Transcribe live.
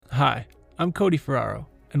Hi, I'm Cody Ferraro,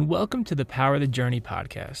 and welcome to the Power the Journey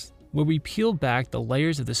podcast, where we peel back the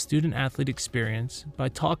layers of the student-athlete experience by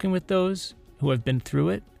talking with those who have been through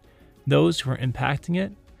it, those who are impacting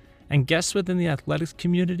it, and guests within the athletics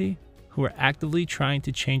community who are actively trying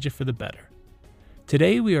to change it for the better.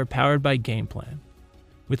 Today, we are powered by Game Plan.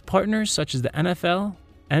 With partners such as the NFL,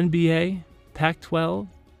 NBA, Pac-12,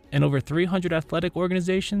 and over 300 athletic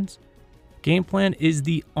organizations, Game Plan is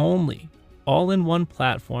the only all-in-one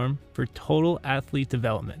platform for total athlete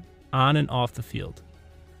development on and off the field.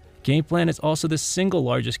 Game Plan is also the single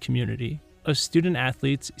largest community of student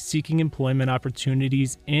athletes seeking employment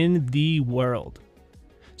opportunities in the world.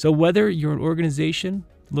 So whether you're an organization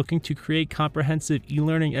looking to create comprehensive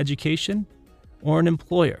e-learning education or an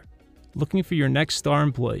employer looking for your next star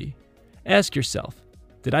employee, ask yourself,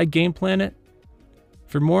 did I game plan it?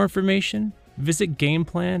 For more information, visit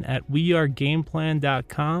GamePlan at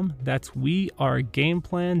wearegameplan.com. That's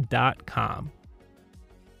wearegameplan.com.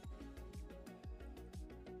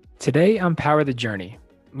 Today on Power the Journey,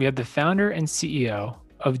 we have the founder and CEO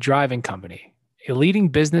of Driving Company, a leading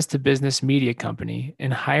business-to-business media company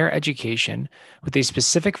in higher education with a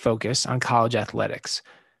specific focus on college athletics.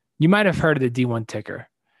 You might have heard of the D1 ticker.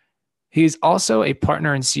 He is also a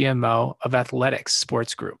partner and CMO of Athletics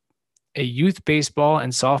Sports Group, a youth baseball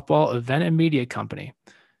and softball event and media company.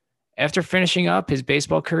 After finishing up his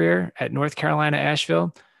baseball career at North Carolina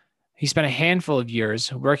Asheville, he spent a handful of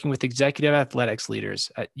years working with executive athletics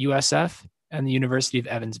leaders at USF and the University of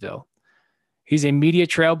Evansville. He's a media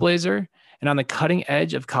trailblazer and on the cutting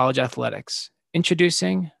edge of college athletics.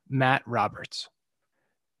 Introducing Matt Roberts.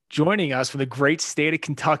 Joining us from the great state of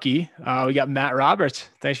Kentucky, we got Matt Roberts.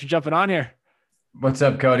 Thanks for jumping on here. What's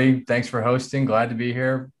up, Cody? Thanks for hosting. Glad to be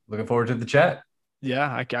here. Looking forward to the chat.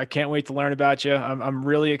 Yeah, I can't wait to learn about you. I'm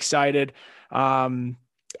really excited. I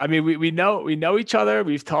mean, we know each other.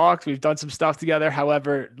 We've talked. We've done some stuff together.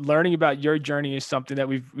 However, learning about your journey is something that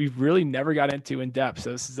we've really never got into in depth.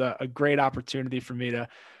 So this is a great opportunity for me to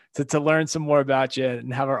learn some more about you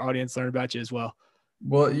and have our audience learn about you as well.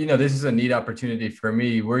 Well, this is a neat opportunity for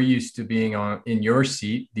me. We're used to being in your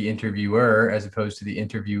seat, the interviewer, as opposed to the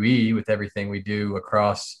interviewee with everything we do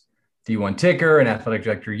across D1 Ticker and Athletic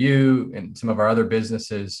Director U and some of our other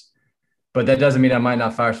businesses. But that doesn't mean I might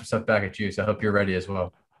not fire some stuff back at you. So I hope you're ready as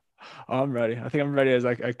well. I'm ready. I think I'm ready as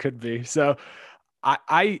I could be. So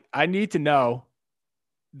I need to know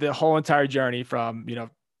the whole entire journey from,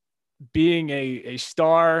 being a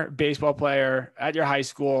star baseball player at your high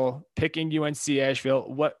school, picking UNC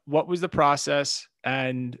Asheville. What was the process,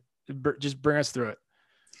 and just bring us through it.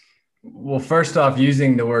 Well, first off,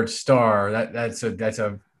 using the word star, that's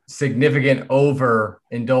a significant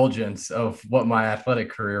overindulgence of what my athletic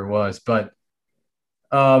career was. But,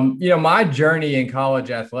 my journey in college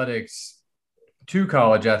athletics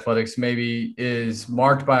maybe is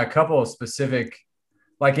marked by a couple of specific,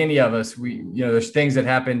 like any of us, there's things that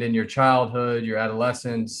happened in your childhood, your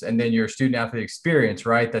adolescence, and then your student athlete experience,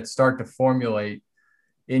 right? That start to formulate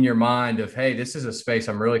in your mind of, hey, this is a space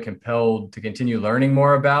I'm really compelled to continue learning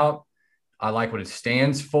more about. I like what it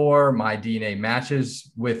stands for. My DNA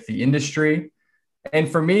matches with the industry. And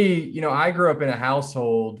for me, I grew up in a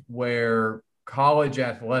household where college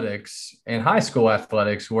athletics and high school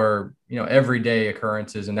athletics were, everyday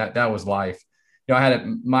occurrences. And that was life.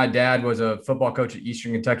 My dad was a football coach at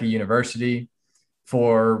Eastern Kentucky University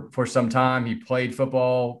for some time. He played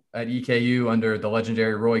football at EKU under the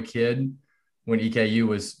legendary Roy Kidd when EKU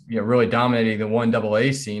was, really dominating the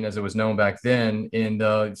 1AA scene as it was known back then in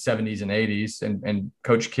the 70s and 80s. And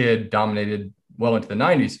Coach Kidd dominated well into the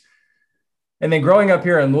 90s. And then growing up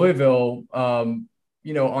here in Louisville, on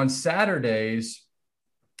Saturdays,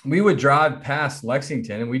 we would drive past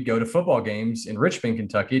Lexington and we'd go to football games in Richmond,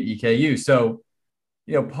 Kentucky at EKU. So,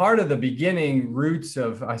 part of the beginning roots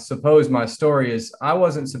of, I suppose, my story is I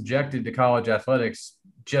wasn't subjected to college athletics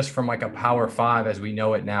just from like a Power Five as we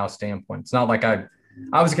know it now standpoint. It's not like I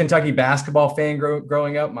was a Kentucky basketball fan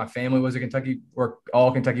growing up. My family was we're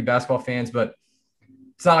all Kentucky basketball fans, but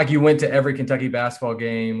it's not like you went to every Kentucky basketball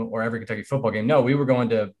game or every Kentucky football game. No, we were going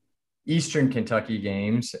to Eastern Kentucky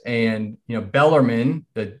games and, Bellarmine,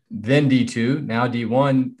 the then D2, now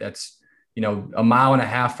D1, that's, a mile and a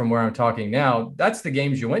half from where I'm talking now, that's the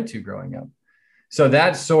games you went to growing up. So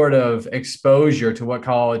that sort of exposure to what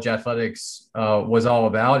college athletics was all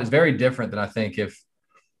about is very different than I think if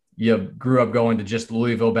you grew up going to just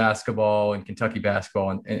Louisville basketball and Kentucky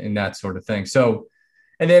basketball and that sort of thing. So,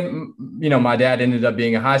 and then, my dad ended up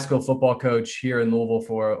being a high school football coach here in Louisville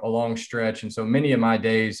for a long stretch. And so many of my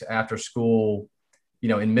days after school,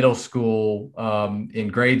 in middle school, in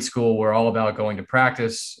grade school, were all about going to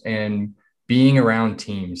practice and being around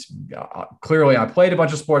teams. Clearly, I played a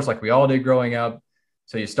bunch of sports like we all did growing up.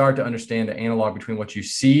 So you start to understand the analog between what you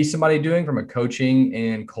see somebody doing from a coaching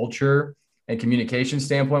and culture and communication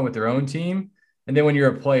standpoint with their own team. And then when you're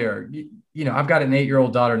a player, I've got an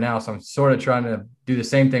 8-year-old daughter now, so I'm sort of trying to do the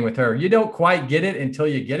same thing with her. You don't quite get it until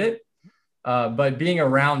you get it. But being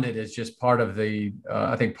around it is just part of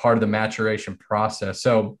I think part of the maturation process.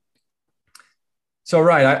 So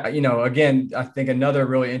right. Again, I think another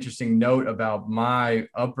really interesting note about my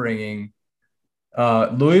upbringing,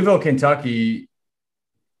 Louisville, Kentucky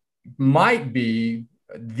might be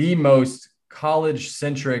the most college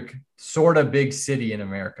centric sort of big city in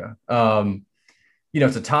America.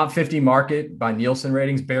 It's a top 50 market by Nielsen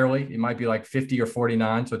ratings, barely. It might be like 50 or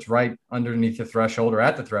 49. So it's right underneath the threshold or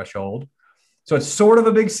at the threshold. So it's sort of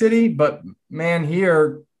a big city, but man,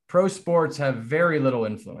 here pro sports have very little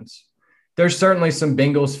influence. There's certainly some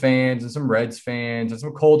Bengals fans and some Reds fans and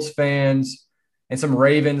some Colts fans and some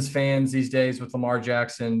Ravens fans these days with Lamar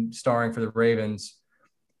Jackson starring for the Ravens.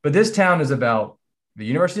 But this town is about the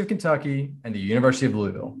University of Kentucky and the University of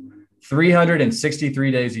Louisville,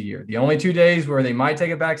 363 days a year. The only 2 days where they might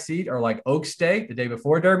take a back seat are like Oaks Day, the day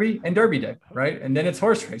before Derby, and Derby Day, right? And then it's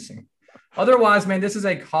horse racing. Otherwise, man, this is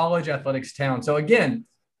a college athletics town. So again,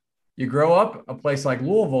 you grow up a place like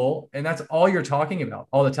Louisville, and that's all you're talking about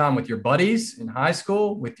all the time with your buddies in high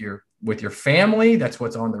school, with your family. That's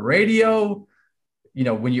what's on the radio.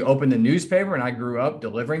 When you open the newspaper, and I grew up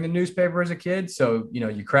delivering the newspaper as a kid. So,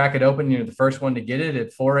 you crack it open, you're the first one to get it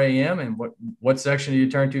at 4 a.m. And what section do you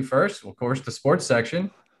turn to first? Well, of course, the sports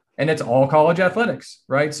section, and it's all college athletics,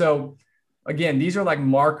 right? So again, these are like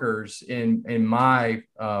markers in my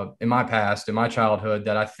past, in my childhood,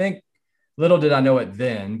 that I think little did I know it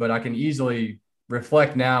then, but I can easily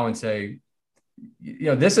reflect now and say,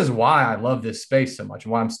 this is why I love this space so much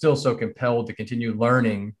and why I'm still so compelled to continue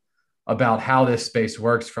learning about how this space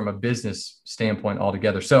works from a business standpoint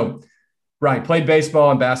altogether. So, right, played baseball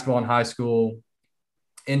and basketball in high school,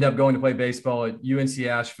 end up going to play baseball at UNC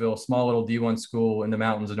Asheville, small little D1 school in the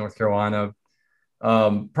mountains of North Carolina.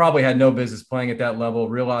 Probably had no business playing at that level,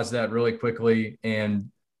 realized that really quickly.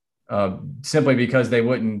 And simply because they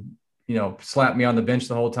wouldn't, slap me on the bench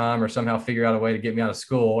the whole time or somehow figure out a way to get me out of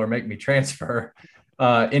school or make me transfer,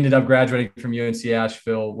 ended up graduating from UNC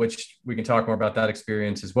Asheville, which we can talk more about that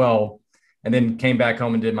experience as well. And then came back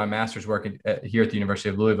home and did my master's work here at the University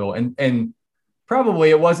of Louisville. And probably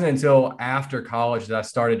it wasn't until after college that I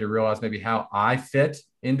started to realize maybe how I fit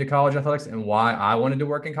into college athletics and why I wanted to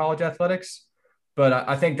work in college athletics. But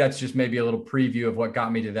I think that's just maybe a little preview of what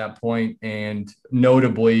got me to that point, and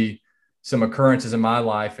notably some occurrences in my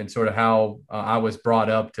life and sort of how I was brought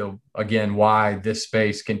up to, again, why this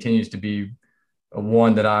space continues to be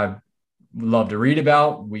one that I love to read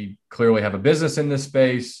about. We clearly have a business in this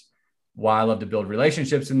space, why I love to build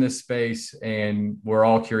relationships in this space. And we're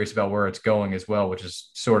all curious about where it's going as well, which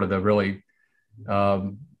is sort of the really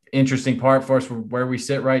interesting part for us where we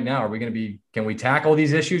sit right now. Can we tackle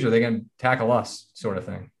these issues? Or are they going to tackle us, sort of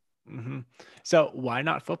thing? Mm-hmm. So why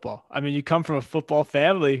not football? I mean, you come from a football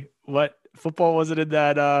family. What football was it in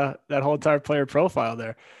that whole entire player profile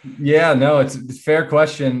there? Yeah, no, it's a fair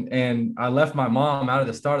question. And I left my mom out of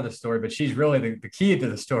the start of the story, but she's really the key to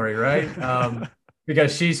the story, right?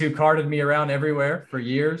 Because she's who carted me around everywhere for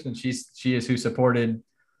years. And she is who supported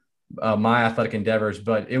my athletic endeavors.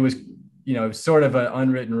 But it was, sort of an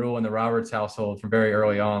unwritten rule in the Roberts household from very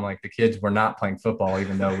early on. Like, the kids were not playing football,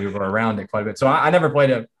 even though we were around it quite a bit. So I never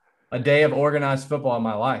played a day of organized football in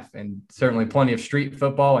my life, and certainly plenty of street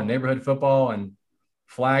football and neighborhood football and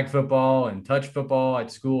flag football and touch football at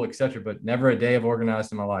school, et cetera, but never a day of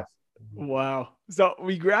organized in my life. Wow. So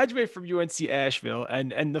we graduate from UNC Asheville,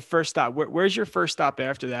 and the first stop, where's your first stop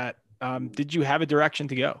after that? Did you have a direction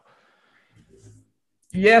to go?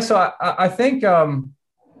 Yeah. So I think,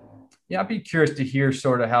 I'd be curious to hear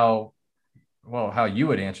sort of how you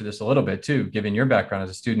would answer this a little bit too, given your background as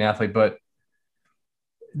a student athlete, but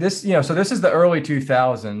this is the early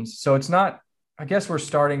 2000s. So it's not, I guess we're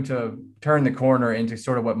starting to turn the corner into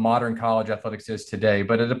sort of what modern college athletics is today.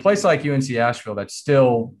 But at a place like UNC Asheville, that's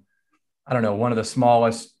still, I don't know, one of the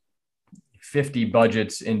smallest 50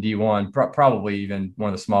 budgets in D1, probably even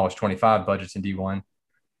one of the smallest 25 budgets in D1.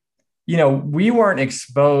 We weren't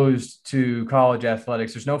exposed to college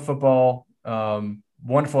athletics. There's no football,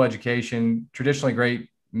 wonderful education, traditionally great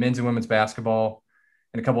men's and women's basketball,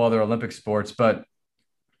 and a couple other Olympic sports, but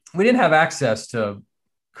we didn't have access to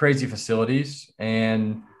crazy facilities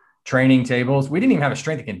and training tables. We didn't even have a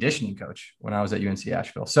strength and conditioning coach when I was at UNC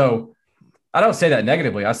Asheville. So I don't say that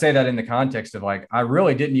negatively. I say that in the context of, like, I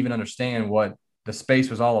really didn't even understand what the space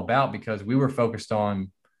was all about, because we were focused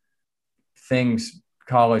on things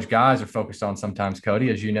college guys are focused on sometimes, Cody,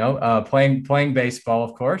 as you know, playing baseball,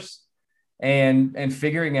 of course, and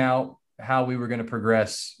figuring out how we were going to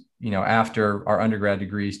progress, after our undergrad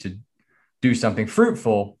degrees to do something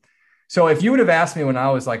fruitful. So if you would have asked me when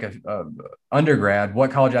I was like a undergrad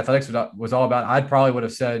what college athletics was all about, I'd probably would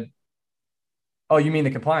have said, "Oh, you mean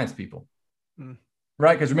the compliance people?" Mm.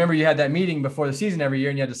 Right? Because remember, you had that meeting before the season every year,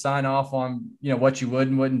 and you had to sign off on what you would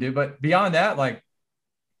and wouldn't do. But beyond that, like,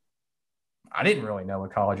 I didn't really know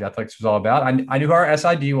what college athletics was all about. I knew who our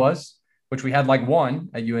SID was, which we had like one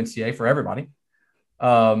at UNCA for everybody.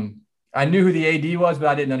 I knew who the AD was, but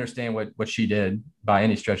I didn't understand what she did by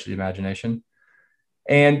any stretch of the imagination.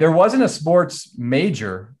 And there wasn't a sports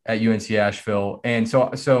major at UNC Asheville. And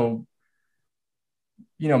so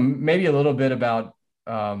maybe a little bit about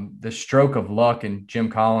the stroke of luck and Jim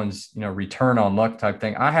Collins, return on luck type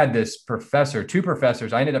thing. I had two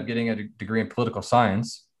professors. I ended up getting a degree in political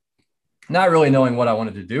science, not really knowing what I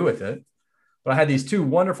wanted to do with it. But I had these two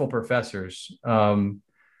wonderful professors,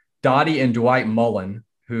 Dottie and Dwight Mullen,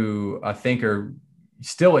 who I think are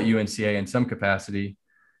still at UNCA in some capacity.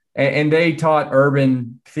 And they taught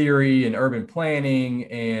urban theory and urban planning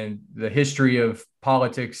and the history of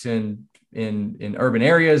politics in urban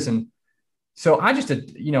areas. And so I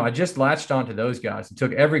just latched onto those guys and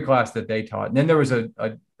took every class that they taught. And then there was a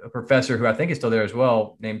professor who I think is still there as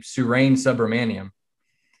well, named Surain Subramaniam.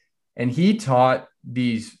 And he taught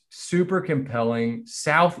these super compelling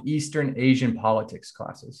Southeastern Asian politics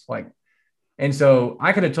classes. And so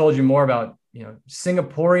I could have told you more about,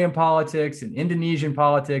 Singaporean politics and Indonesian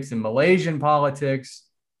politics and Malaysian politics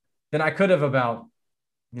than I could have about,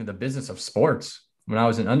 the business of sports when I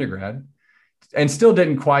was an undergrad, and still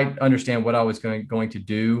didn't quite understand what I was going to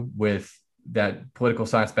do with that political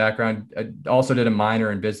science background. I also did a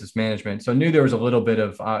minor in business management. So I knew there was a little bit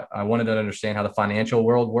of, I wanted to understand how the financial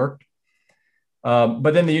world worked.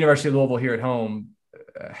 But then the University of Louisville here at home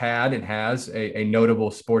had and has a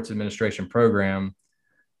notable sports administration program.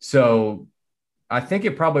 So I think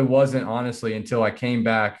it probably wasn't honestly until I came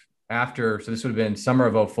back so this would have been summer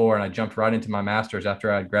of 2004, and I jumped right into my master's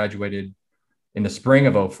after I had graduated in the spring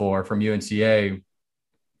of 2004 from UNCA.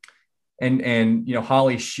 And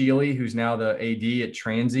Holly Sheely, who's now the AD at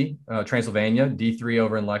Transylvania, D3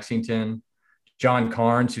 over in Lexington, John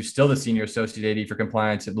Carnes, who's still the senior associate AD for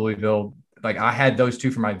compliance at Louisville. Like, I had those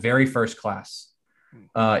two for my very first class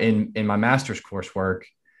in my master's coursework.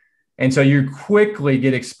 And so you quickly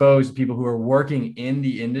get exposed to people who are working in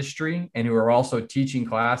the industry and who are also teaching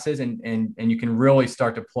classes, and you can really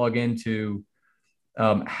start to plug into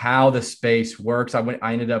how the space works.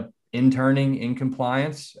 I ended up interning in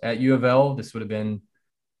compliance at U of L. This would have been,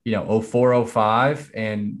 04, 05.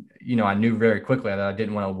 And, I knew very quickly that I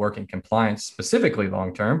didn't want to work in compliance specifically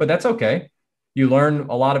long-term, but that's okay. You learn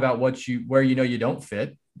a lot about where you don't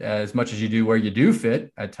fit as much as you do where you do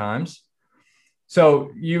fit at times.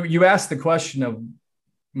 So you asked the question of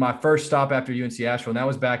my first stop after UNC Asheville, and that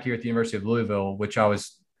was back here at the University of Louisville, which I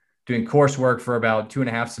was doing coursework for about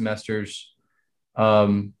 2.5 semesters.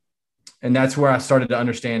 And that's where I started to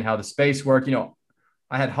understand how the space worked.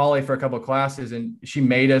 I had Holly for a couple of classes, and she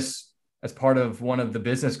made us, as part of one of the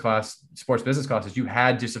sports business classes, you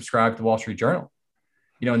had to subscribe to the Wall Street Journal.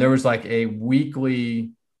 And there was like a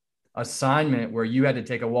weekly assignment where you had to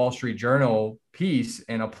take a Wall Street Journal piece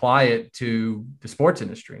and apply it to the sports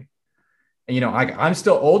industry. And, I'm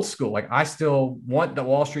still old school. Like, I still want the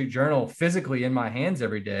Wall Street Journal physically in my hands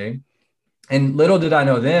every day. And little did I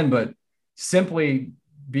know then, but simply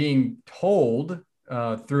being told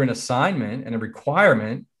through an assignment and a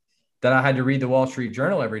requirement that I had to read the Wall Street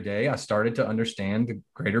Journal every day, I started to understand the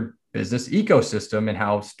greater business ecosystem and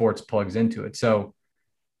how sports plugs into it. So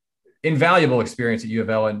invaluable experience at U of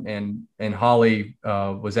L, and Holly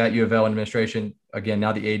was at U of L in administration, again,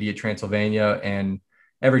 now the AD at Transylvania. And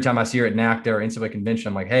every time I see her at NACDA or NCAA convention,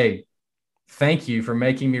 I'm like, hey, thank you for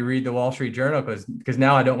making me read the Wall Street Journal, because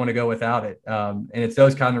now I don't want to go without it. And it's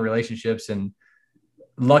those kind of relationships and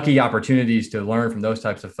lucky opportunities to learn from those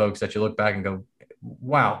types of folks that you look back and go,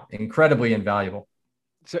 wow, incredibly invaluable.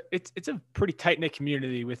 So it's a pretty tight-knit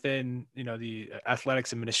community within, the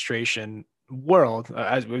athletics administration world.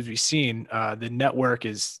 As we've seen, the network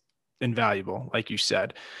is invaluable, like you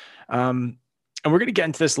said. And we're going to get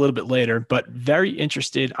into this a little bit later, but very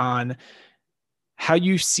interested on how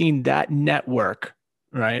you've seen that network,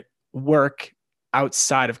 right, work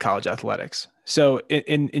outside of college athletics. So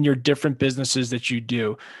in your different businesses that you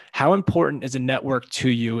do, how important is a network to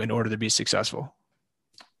you in order to be successful?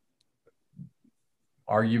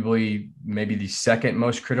 Arguably, maybe the second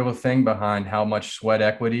most critical thing behind how much sweat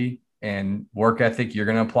equity and work ethic you're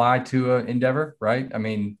going to apply to an endeavor, right? I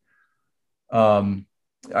mean,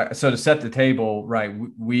 So to set the table, right,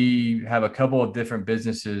 we have a couple of different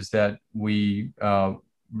businesses that we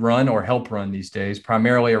run or help run these days,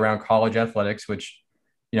 primarily around college athletics, which,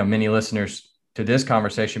 many listeners to this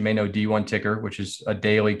conversation may know D1 Ticker, which is a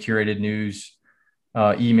daily curated news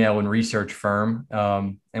email and research firm.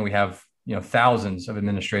 And we have, thousands of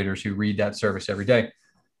administrators who read that service every day.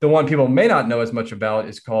 The one people may not know as much about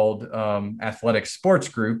is called Athletic Sports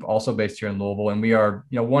Group, also based here in Louisville. And we are,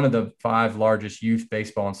 one of the 5 largest youth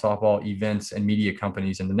baseball and softball events and media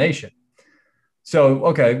companies in the nation. So,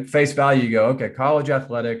 okay, face value, you go, okay, college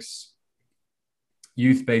athletics,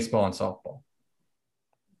 youth baseball and softball.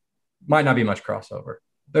 Might not be much crossover.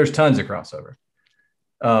 There's tons of crossover.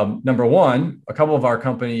 Number one, a couple of our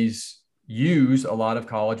companies use a lot of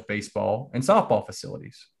college baseball and softball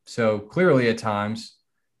facilities. So clearly at times,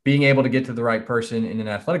 being able to get to the right person in an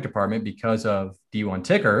athletic department because of D1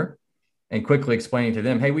 Ticker and quickly explaining to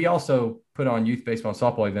them, hey, we also put on youth baseball and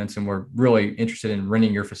softball events, and we're really interested in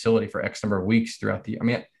renting your facility for X number of weeks throughout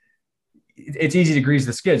it's easy to grease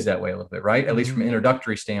the skids that way a little bit, right? At least from an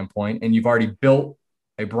introductory standpoint. And you've already built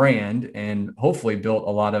a brand and hopefully built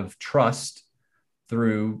a lot of trust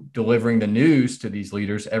through delivering the news to these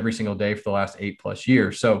leaders every single day for the last 8+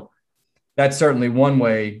 years. So that's certainly one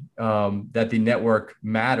way that the network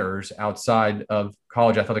matters outside of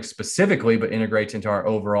college athletics specifically, but integrates into our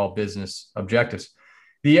overall business objectives.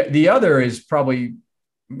 The other is probably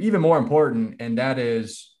even more important, and that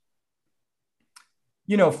is,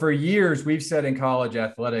 for years we've said in college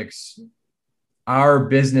athletics, our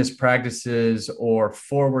business practices or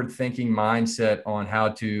forward-thinking mindset on how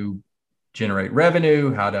to generate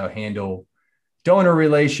revenue, how to handle donor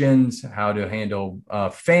relations, how to handle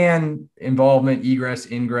fan involvement, egress,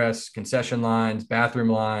 ingress, concession lines, bathroom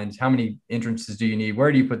lines, how many entrances do you need?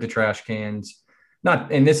 Where do you put the trash cans?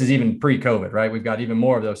 And this is even pre-COVID, right? We've got even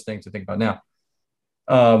more of those things to think about now.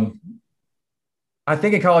 I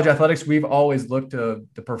think in college athletics, we've always looked to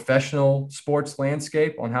the professional sports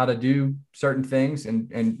landscape on how to do certain things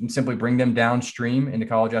and simply bring them downstream into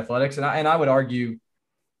college athletics. And I would argue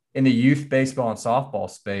in the youth baseball and softball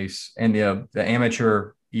space and the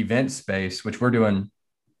amateur event space, which we're doing,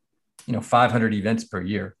 500 events per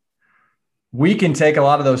year, we can take a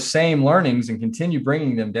lot of those same learnings and continue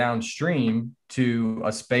bringing them downstream to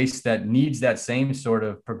a space that needs that same sort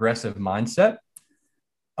of progressive mindset.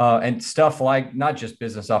 And stuff like not just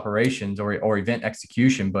business operations or event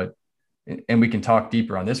execution, and we can talk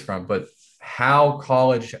deeper on this front, but how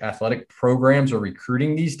college athletic programs are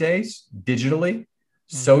recruiting these days, digitally,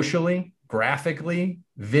 socially, graphically,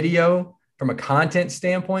 video, from a content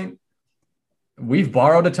standpoint. We've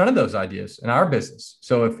borrowed a ton of those ideas in our business.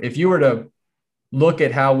 So if you were to look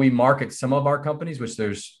at how we market some of our companies, which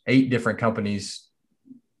there's 8 different companies,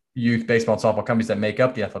 youth baseball and softball companies that make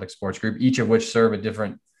up the Athletic Sports Group, each of which serve a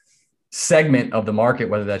different segment of the market,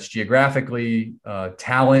 whether that's geographically,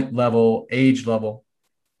 talent level, age level.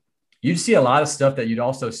 You'd see a lot of stuff that you'd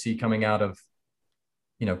also see coming out of,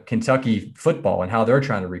 Kentucky football and how they're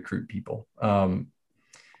trying to recruit people.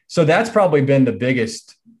 So that's probably been the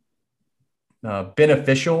biggest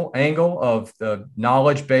beneficial angle of the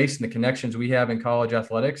knowledge base and the connections we have in college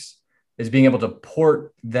athletics, is being able to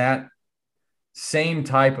port that same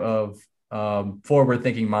type of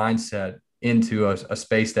forward-thinking mindset into a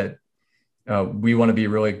space that we want to be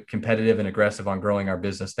really competitive and aggressive on growing our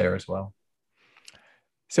business there as well.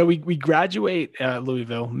 So we graduate at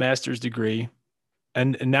Louisville, master's degree,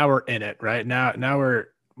 and now we're in it, right? Now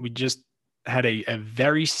we just had a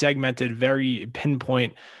very segmented, very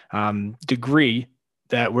pinpoint degree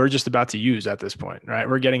that we're just about to use at this point, right?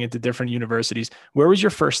 We're getting into different universities. Where was your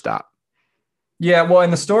first stop? Yeah, well,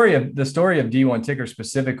 in the story of D1 Ticker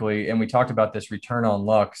specifically, and we talked about this return on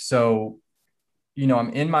luck. So, I'm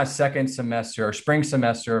in my second semester or spring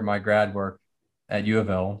semester of my grad work at U of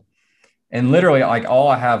L, and literally, like, all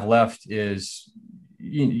I have left is,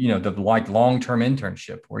 the long-term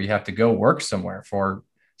internship where you have to go work somewhere for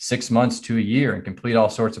 6 months to a year and complete all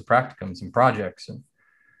sorts of practicums and projects.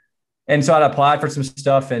 And so I applied for some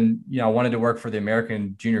stuff, and, I wanted to work for the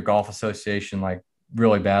American Junior Golf Association, like,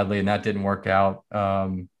 really badly, and that didn't work out.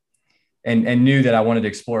 And knew that I wanted to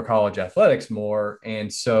explore college athletics more.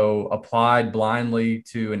 And so applied blindly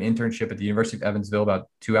to an internship at the University of Evansville, about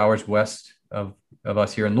 2 hours west of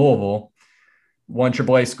us here in Louisville. One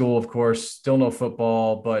AAA school, of course, still no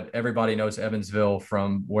football, but everybody knows Evansville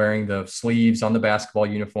from wearing the sleeves on the basketball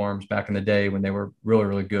uniforms back in the day when they were really,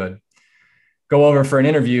 really good. Go over for an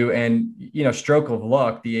interview, and, stroke of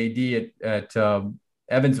luck, the AD at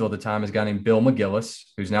Evansville at the time is a guy named Bill McGillis,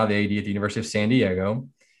 who's now the AD at the University of San Diego.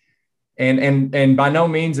 And by no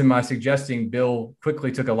means am I suggesting Bill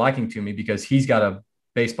quickly took a liking to me, because he's got a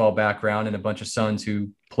baseball background and a bunch of sons who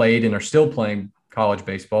played and are still playing college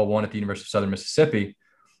baseball, one at the University of Southern Mississippi.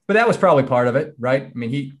 But that was probably part of it, right? I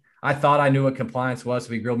mean, I thought I knew what compliance was,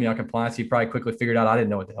 so he grilled me on compliance. He probably quickly figured out I didn't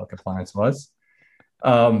know what the hell compliance was.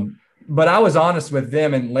 But I was honest with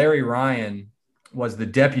them, and Larry Ryan was the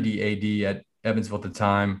deputy AD at Evansville at the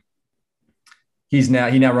time. He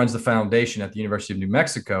now runs the foundation at the University of New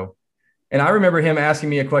Mexico. And I remember him asking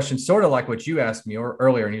me a question sort of like what you asked me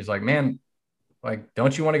earlier. And he was like, man, like,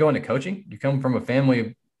 don't you want to go into coaching? You come from a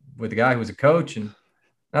family with a guy who was a coach. And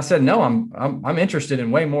I said, no, I'm interested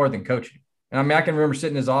in way more than coaching. And I mean, I can remember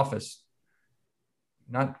sitting in his office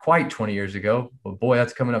not quite 20 years ago, but boy,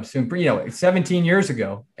 that's coming up soon. 17 years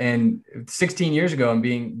ago and 16 years ago, and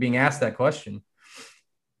being asked that question.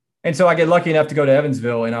 And so I get lucky enough to go to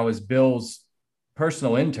Evansville, and I was Bill's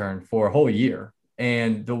personal intern for a whole year.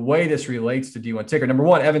 And the way this relates to D1 Ticker, number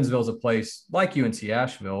one, Evansville is a place like UNC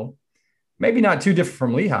Asheville, maybe not too different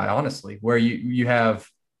from Lehigh, honestly, where you have,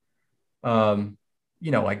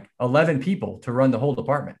 like 11 people to run the whole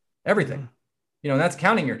department, everything, and that's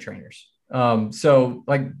counting your trainers. So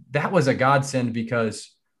like that was a godsend,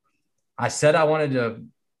 because I said I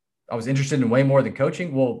was interested in way more than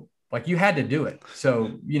coaching. Well, like you had to do it.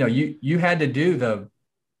 So, you had to do the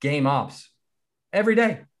game ops every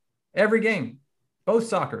day, every game. Both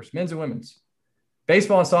soccers, men's and women's,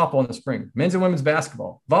 baseball and softball in the spring, men's and women's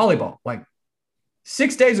basketball, volleyball, like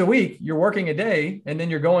 6 days a week, you're working a day. And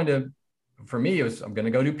then you're going to, for me, I'm going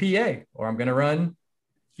to go do PA, or I'm going to run,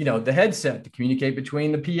 the headset to communicate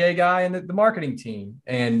between the PA guy and the marketing team.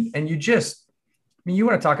 And you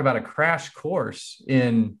want to talk about a crash course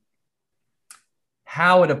in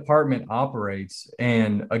how a department operates.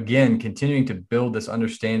 And again, continuing to build this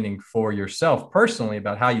understanding for yourself personally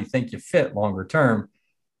about how you think you fit longer term.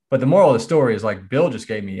 But the moral of the story is, like, Bill just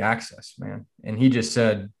gave me access, man. And he just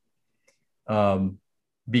said,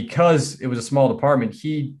 because it was a small department,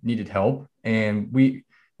 he needed help. And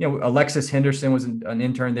Alexis Henderson was an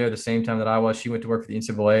intern there the same time that I was. She went to work for the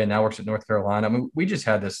NCAA and now works at North Carolina. I mean, we just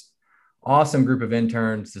had this awesome group of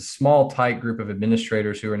interns, this small, tight group of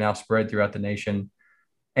administrators who are now spread throughout the nation.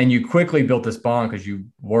 And you quickly built this bond because you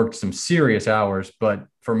worked some serious hours. But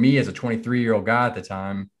for me, as a 23-year-old guy at the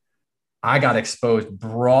time, I got exposed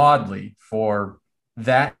broadly for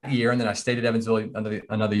that year. And then I stayed at Evansville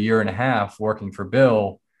another year and a half working for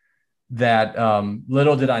Bill. That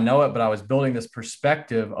little did I know it, but I was building this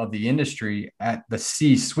perspective of the industry at the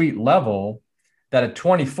C-suite level that a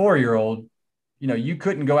 24-year-old, you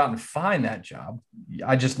couldn't go out and find that job.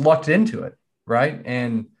 I just lucked into it, right?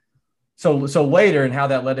 And so later, and how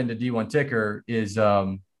that led into D1 Ticker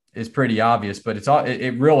is pretty obvious, but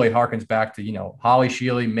it really harkens back to, Holly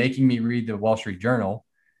Shealy making me read the Wall Street Journal,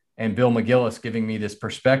 and Bill McGillis giving me this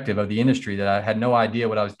perspective of the industry that I had no idea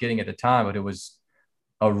what I was getting at the time, but it was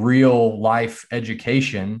a real life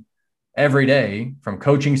education every day, from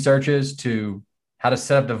coaching searches to how to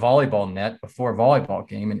set up the volleyball net before a volleyball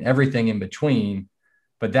game and everything in between.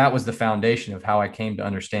 But that was the foundation of how I came to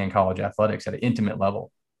understand college athletics at an intimate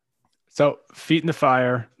level. So feet in the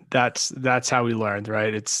fire, that's how we learned,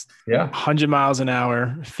 right? It's 100 miles an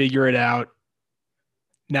hour, figure it out.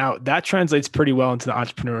 Now that translates pretty well into the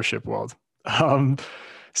entrepreneurship world.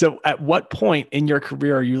 So at what point in your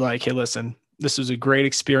career are you like, hey, listen, this was a great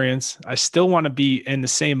experience. I still want to be in the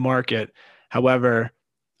same market. However,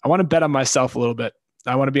 I want to bet on myself a little bit.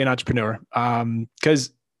 I want to be an entrepreneur.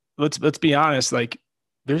 Because let's be honest, like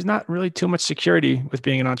there's not really too much security with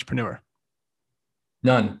being an entrepreneur.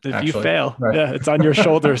 None. If actually. you fail, right. It's on your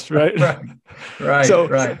shoulders, right? Right. So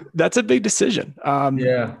right. That's a big decision. How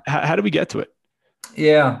do we get to it?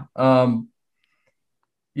 Yeah. I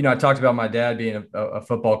talked about my dad being a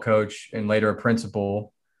football coach and later a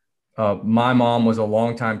principal. My mom was a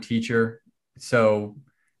longtime teacher. So,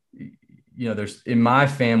 there's in my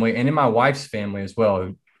family and in my wife's family as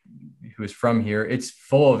well, who is from here, it's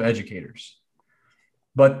full of educators.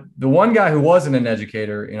 But the one guy who wasn't an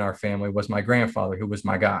educator in our family was my grandfather, who was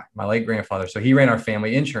my late grandfather. So he ran our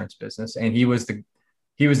family insurance business, and he was the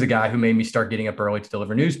guy who made me start getting up early to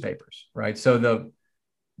deliver newspapers, right? So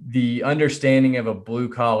the understanding of a blue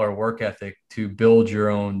collar work ethic to build your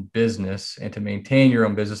own business and to maintain your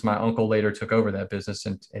own business. My uncle later took over that business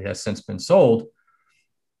and it has since been sold.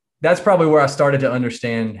 That's probably where I started to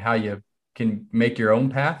understand how you can make your own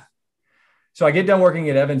path. So I get done working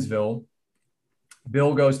at Evansville.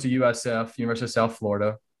 Bill goes to USF, University of South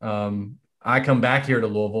Florida. I come back here to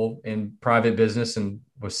Louisville in private business and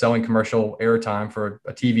was selling commercial airtime for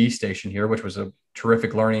a TV station here, which was a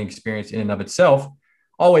terrific learning experience in and of itself.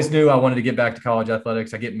 always knew I wanted to get back to college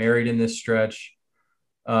athletics. I get married in this stretch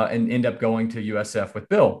and end up going to USF with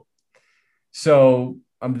Bill. So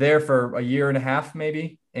I'm there for a year and a half,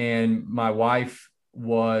 maybe. And my wife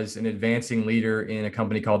was an advancing leader in a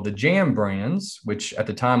company called the Jam Brands, which at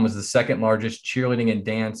the time was the second largest cheerleading and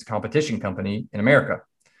dance competition company in America.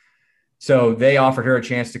 So they offered her a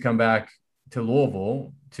chance to come back to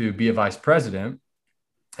Louisville to be a vice president.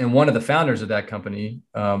 And one of the founders of that company,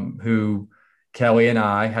 who Kelly and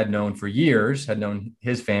I had known for years, had known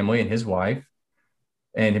his family and his wife,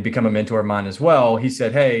 and had become a mentor of mine as well. He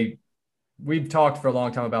said, "Hey, we've talked for a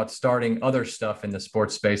long time about starting other stuff in the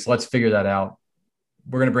sports space. Let's figure that out.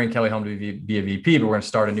 We're going to bring Kelly home to be a VP, but we're going to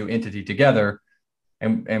start a new entity together."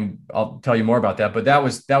 And I'll tell you more about that. But that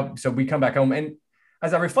was that. So we come back home. And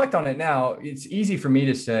as I reflect on it now, it's easy for me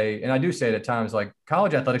to say, and I do say it at times, like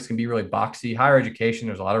college athletics can be really boxy. Higher education,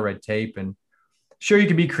 there's a lot of red tape. And sure, you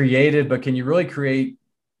can be creative, but can you really create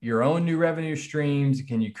your own new revenue streams?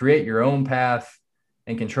 Can you create your own path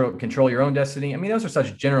and control your own destiny? I mean, those are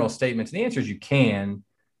such general statements. And the answer is you can.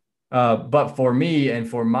 But for me and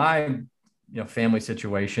for my family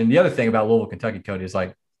situation, the other thing about Louisville, Kentucky, Cody, is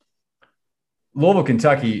like Louisville,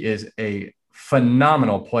 Kentucky is a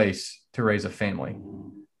phenomenal place to raise a family.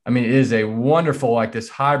 I mean, it is a wonderful, like this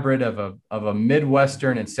hybrid of a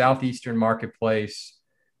Midwestern and Southeastern marketplace.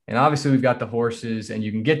 And obviously we've got the horses, and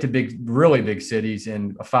you can get to really big cities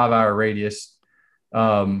in a 5-hour radius.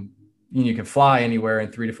 You can fly anywhere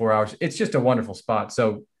in 3 to 4 hours. It's just a wonderful spot.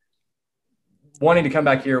 So wanting to come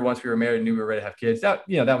back here once we were married and knew we were ready to have kids, that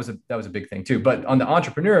was a big thing too. But on the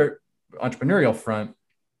entrepreneurial front,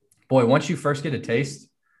 boy, once you first get a taste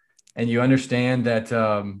and you understand that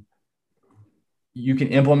you can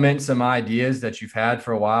implement some ideas that you've had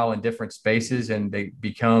for a while in different spaces, and they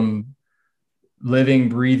become living,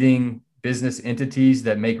 breathing business entities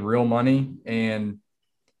that make real money, and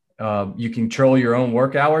you control your own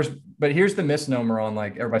work hours. But here's the misnomer on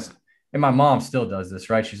like everybody, and my mom still does this,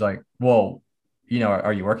 right? She's like, "Well,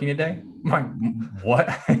 are you working today?" I'm like, "What?"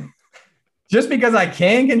 Just because I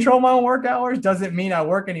can control my own work hours doesn't mean I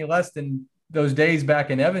work any less than those days back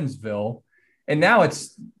in Evansville. And now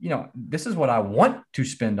it's, this is what I want to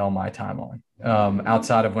spend all my time on,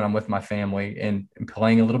 outside of when I'm with my family and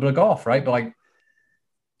playing a little bit of golf, right? But like,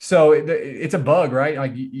 so it's a bug, right?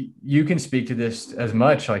 Like you can speak to this as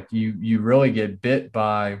much. Like you really get bit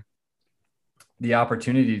by the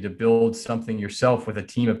opportunity to build something yourself with a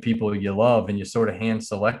team of people you love, and you sort of hand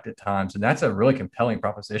select at times. And that's a really compelling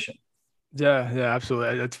proposition. Yeah,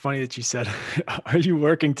 absolutely. That's funny that you said, "Are you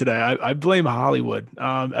working today?" I blame Hollywood.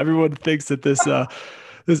 Everyone thinks that this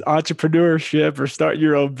entrepreneurship or start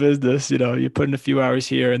your own business, you put in a few hours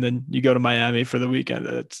here and then you go to Miami for the weekend.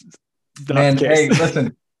 It's not the case. Hey,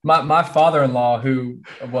 listen, my father-in-law, who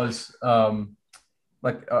was I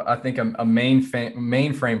think a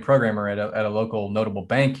mainframe programmer at a local notable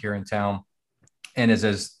bank here in town, and is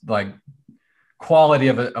as like quality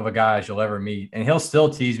of a guy as you'll ever meet. And he'll still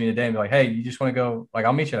tease me today and be like, "Hey, you just want to go, like,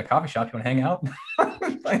 I'll meet you at a coffee shop. You want to hang out?"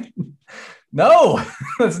 Like, no,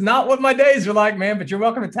 that's not what my days are like, man, but you're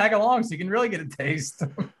welcome to tag along so you can really get a taste.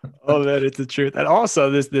 Oh man, it's the truth. And also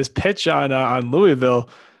this pitch on Louisville,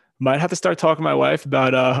 might have to start talking to my wife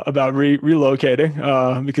about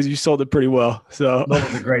relocating, because you sold it pretty well. So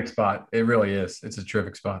Louisville's a great spot. It really is. It's a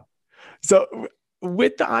terrific spot. So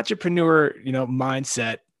with the entrepreneur,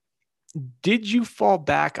 mindset, did you fall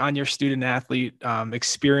back on your student athlete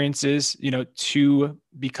experiences, to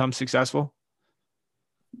become successful?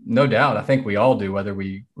 No doubt. I think we all do, whether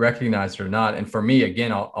we recognize it or not. And for me,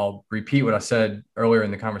 again, I'll repeat what I said earlier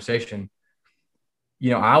in the conversation.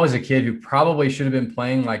 I was a kid who probably should have been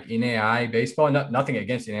playing like NAIA baseball. Nothing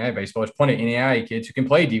against NAIA baseball. There's plenty of NAIA kids who can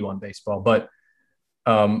play D1 baseball. But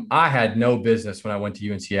I had no business when I went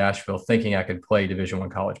to UNC Asheville thinking I could play Division I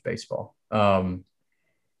college baseball.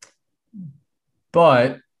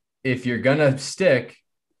 But if you're going to stick,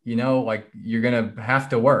 like you're going to have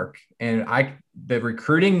to work. And the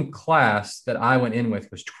recruiting class that I went in with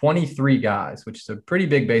was 23 guys, which is a pretty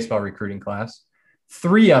big baseball recruiting class.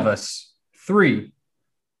 Three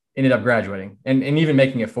ended up graduating and even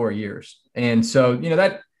making it 4 years. And so,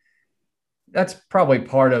 that's probably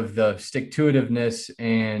part of the stick-to-itiveness.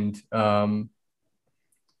 And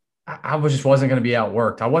I wasn't going to be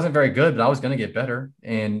outworked. I wasn't very good, but I was going to get better.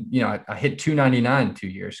 And, I hit 299 2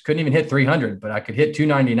 years, couldn't even hit 300, but I could hit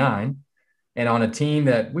 299. And on a team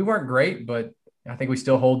that we weren't great, but I think we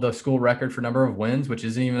still hold the school record for number of wins, which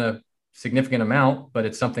isn't even a significant amount, but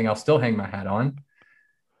it's something I'll still hang my hat on.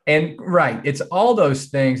 And right, it's all those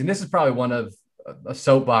things. And this is probably one of a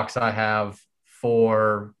soapbox I have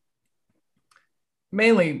for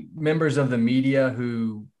mainly members of the media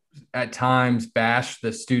who at times bash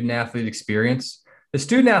the student athlete experience. The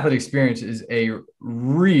student athlete experience is a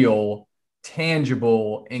real,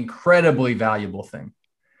 tangible, incredibly valuable thing.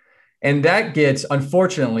 And that gets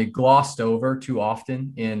unfortunately glossed over too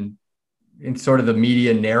often in sort of the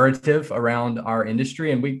media narrative around our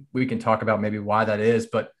industry. And we can talk about maybe why that is,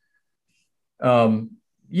 but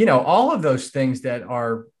all of those things that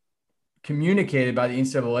are communicated by the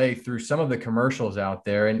NCAA through some of the commercials out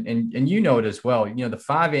there. And you know it as well, the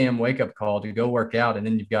 5 a.m. wake up call to go work out. And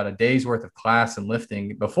then you've got a day's worth of class and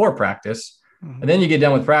lifting before practice. Mm-hmm. And then you get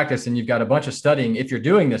done with practice and you've got a bunch of studying. If you're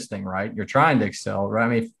doing this thing right, you're trying to excel, right?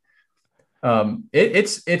 I mean,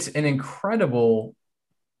 it's an incredible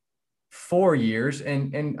 4 years.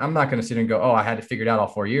 And I'm not going to sit and go, oh, I had to figure it out all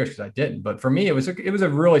 4 years, because I didn't. But for me, it was a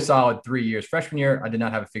really solid 3 years. Freshman year, I did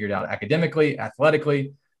not have it figured out academically,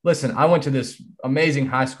 athletically. Listen, I went to this amazing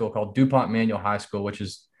high school called DuPont Manual High School, which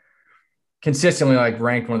is consistently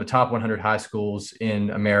ranked one of the top 100 high schools in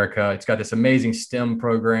America. It's got this amazing STEM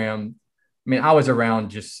program. I mean, I was around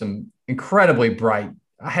just some incredibly bright.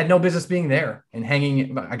 I had no business being there and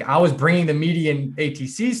hanging. I was bringing the median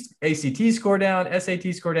ACT score down,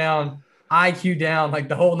 SAT score down, IQ down,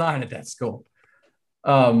 the whole nine at that school.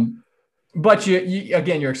 But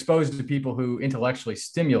you're exposed to people who intellectually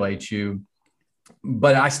stimulate you.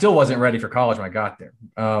 But I still wasn't ready for college when I got there.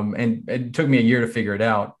 And it took me a year to figure it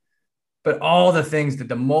out. But all the things that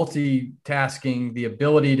the multitasking, the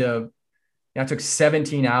ability to, I took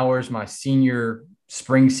 17 hours my senior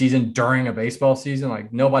spring season during a baseball season.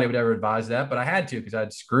 Nobody would ever advise that, but I had to, because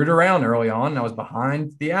I'd screwed around early on and I was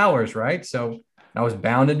behind the hours, right? So I was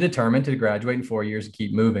bound and determined to graduate in 4 years and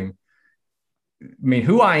keep moving. I mean,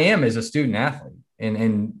 who I am as a student athlete.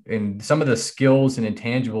 And some of the skills and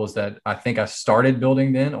intangibles that I think I started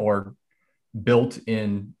building then, or built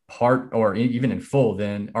in part or even in full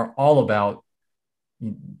then, are all about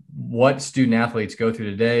what student athletes go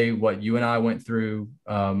through today, what you and I went through.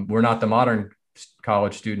 We're not the modern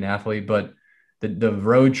college student athlete, but the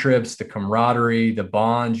road trips, the camaraderie, the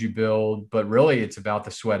bonds you build, but really it's about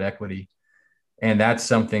the sweat equity. And that's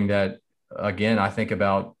something that, again, I think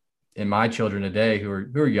about in my children today who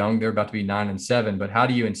are young. They're about to be 9 and 7, but how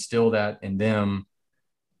do you instill that in them?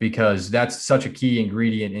 Because that's such a key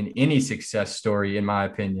ingredient in any success story, in my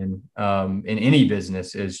opinion, in any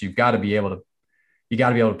business. Is you got to be able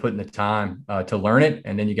to put in the time to learn it.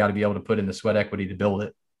 And then you got to be able to put in the sweat equity to build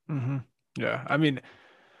it. Mm-hmm. Yeah. I mean,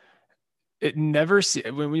 it never,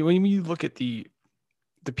 when you look at the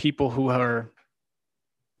people who are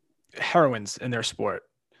heroines in their sport,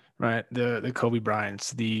 right? The Kobe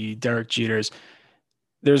Bryants, the Derek Jeters,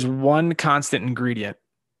 there's one constant ingredient,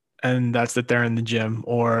 and that's that they're in the gym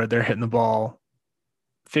or they're hitting the ball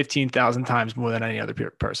 15,000 times more than any other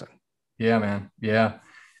person. Yeah, man. Yeah.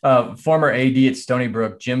 Former AD at Stony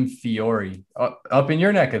Brook, Jim Fiore, up in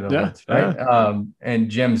your neck of the woods, right? Yeah. And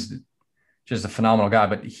Jim's just a phenomenal guy,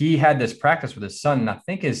 but he had this practice with his son, and I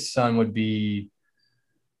think his son would be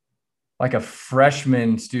a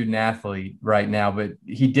freshman student athlete right now, but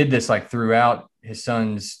he did this throughout his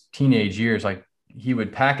son's teenage years. He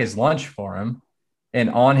would pack his lunch for him, and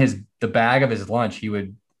on the bag of his lunch, he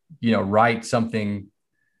would, write something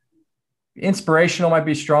inspirational. Might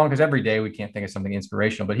be strong, because every day we can't think of something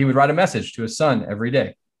inspirational, but he would write a message to his son every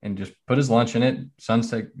day and just put his lunch in it.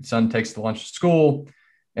 Son takes the lunch to school,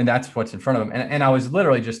 and that's what's in front of him. And I was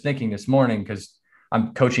literally just thinking this morning, because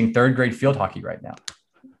I'm coaching 3rd grade field hockey right now,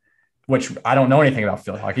 which I don't know anything about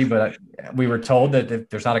field hockey, but we were told that if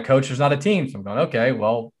there's not a coach, there's not a team. So I'm going, okay,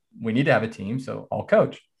 well, we need to have a team, so I'll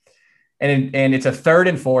coach. And it's a 3rd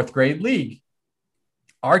and 4th grade league.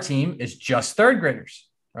 Our team is just 3rd graders,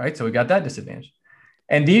 right? So we got that disadvantage.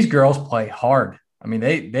 And these girls play hard. I mean,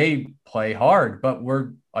 they play hard, but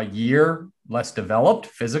we're a year less developed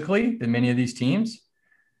physically than many of these teams.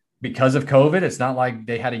 Because of COVID, it's not like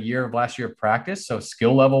they had a year of last year of practice. So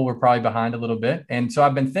skill level, we're probably behind a little bit. And so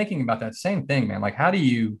I've been thinking about that same thing, man.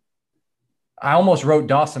 I almost wrote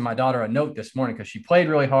Dawson, my daughter, a note this morning, because she played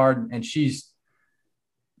really hard, and she's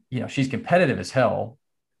competitive as hell,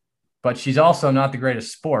 but she's also not the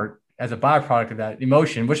greatest sport as a byproduct of that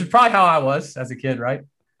emotion, which is probably how I was as a kid. Right.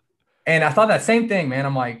 And I thought that same thing, man.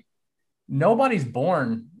 I'm like, nobody's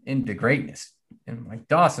born into greatness. And I'm like,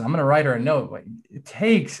 Dawson, I'm going to write her a note. It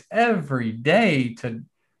takes every day to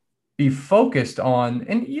be focused on,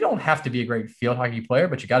 and you don't have to be a great field hockey player,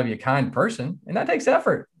 but you got to be a kind person, and that takes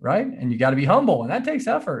effort, right? And you got to be humble, and that takes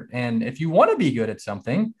effort. And if you want to be good at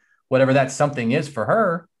something, whatever that something is for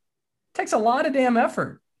her, it takes a lot of damn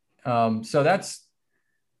effort. So that's,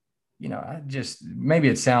 maybe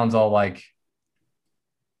it sounds all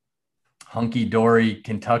hunky dory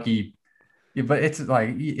Kentucky. Yeah, but it's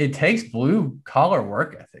like it takes blue collar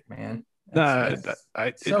work ethic, man. No,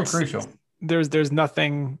 That's so crucial. there's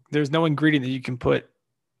nothing, there's no ingredient that you can put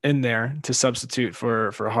in there to substitute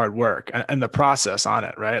for hard work and the process on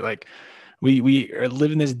it, right? Like we are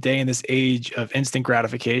living this day in this age of instant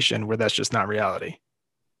gratification where that's just not reality.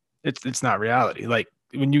 It's not reality. Like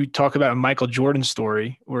when you talk about Michael Jordan's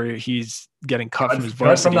story where he's getting cut from his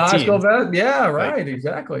Cut from varsity the high school team, vet. Yeah, like right.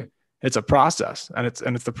 Exactly. it's a process, and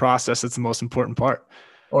it's the process that's the most important part.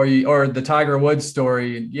 Or the Tiger Woods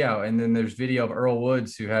story. Yeah. And then there's video of Earl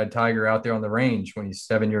Woods who had Tiger out there on the range when he's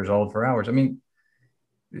 7 years old for hours. I mean,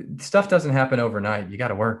 stuff doesn't happen overnight. You got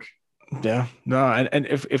to work. Yeah, no, and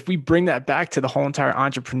if we bring that back to the whole entire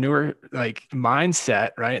entrepreneur like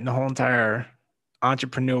mindset, right, and the whole entire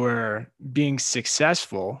entrepreneur being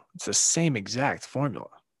successful, it's the same exact formula.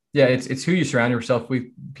 Yeah. It's who you surround yourself with,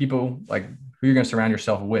 people, like who you're going to surround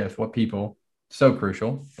yourself with, what people, so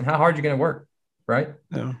crucial, and how hard you're going to work. Right.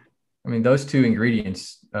 Yeah. I mean, those two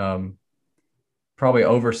ingredients, probably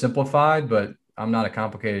oversimplified, but I'm not a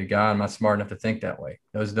complicated guy. I'm not smart enough to think that way.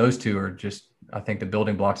 Those two are just, I think, the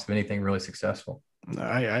building blocks of anything really successful.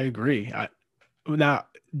 I agree. Now,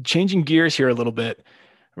 changing gears here a little bit,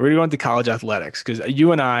 we're going to college athletics because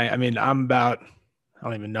you and I mean, I'm about, I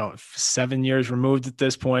don't even know, 7 years removed at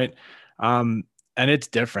this point. And it's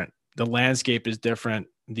different. The landscape is different.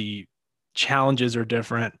 The challenges are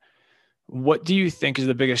different. What do you think is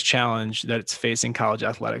the biggest challenge that it's facing college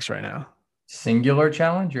athletics right now? Singular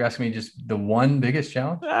challenge? You're asking me just the one biggest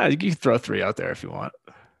challenge? You can throw three out there if you want.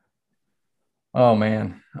 Oh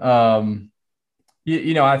man.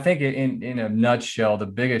 I think in a nutshell, the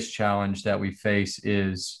biggest challenge that we face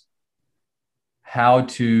is how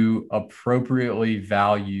to appropriately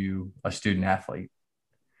value a student athlete.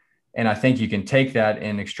 And I think you can take that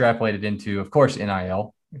and extrapolate it into, of course,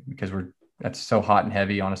 NIL, because that's so hot and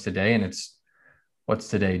heavy on us today. And what's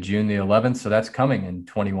today, June the 11th. So that's coming in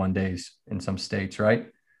 21 days in some states, right?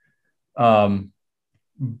 But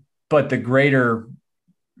the greater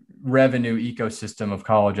revenue ecosystem of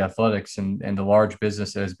college athletics and the large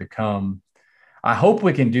business that has become, I hope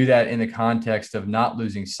we can do that in the context of not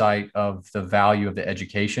losing sight of the value of the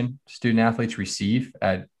education student athletes receive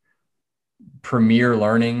at premier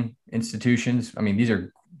learning institutions. I mean, these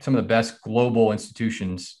are some of the best global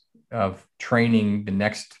institutions of training the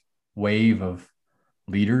next wave of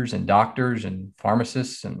leaders and doctors and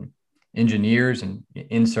pharmacists and engineers and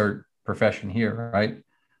insert profession here, right?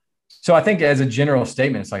 So I think as a general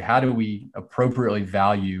statement, it's like, how do we appropriately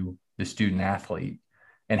value the student athlete?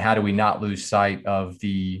 And how do we not lose sight of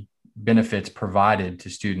the benefits provided to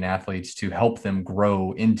student athletes to help them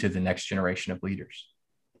grow into the next generation of leaders?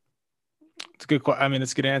 It's a good. I mean,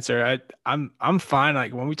 it's a good answer. I'm fine.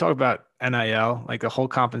 Like when we talk about NIL, like the whole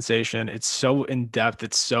compensation, it's so in depth.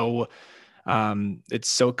 It's so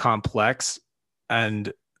complex,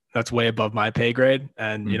 and that's way above my pay grade.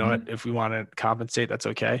 And you know what? If we want to compensate, that's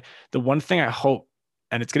okay. The one thing I hope,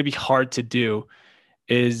 and it's going to be hard to do,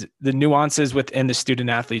 is the nuances within the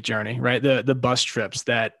student athlete journey, right? The bus trips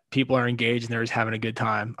that people are engaged and they're just having a good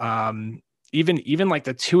time. Even like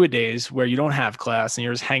the two-a-days where you don't have class and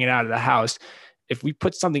you're just hanging out at the house. If we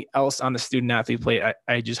put something else on the student athlete plate,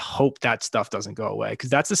 I just hope that stuff doesn't go away. Cause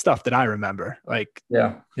that's the stuff that I remember. Like,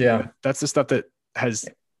 yeah. That's the stuff that has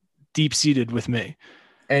deep seated with me.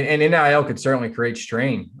 And NIL could certainly create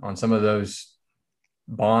strain on some of those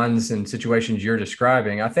bonds and situations you're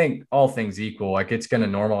describing. I think all things equal, like it's going to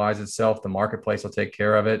normalize itself. The marketplace will take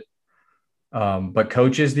care of it. But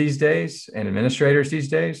coaches these days and administrators these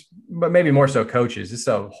days, but maybe more so coaches, it's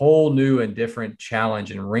a whole new and different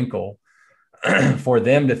challenge and wrinkle for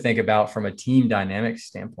them to think about from a team dynamics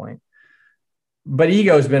standpoint. But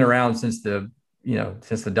ego has been around since the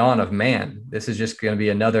dawn of man. This is just going to be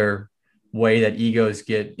another way that egos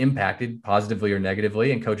get impacted positively or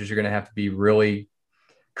negatively. And coaches are going to have to be really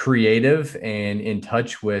creative and in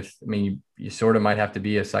touch with, I mean, you sort of might have to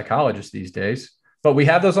be a psychologist these days, but we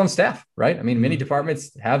have those on staff, right? I mean, many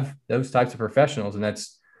departments have those types of professionals, and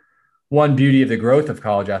that's one beauty of the growth of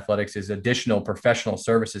college athletics is additional professional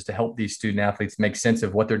services to help these student athletes make sense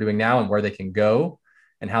of what they're doing now and where they can go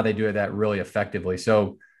and how they do that really effectively.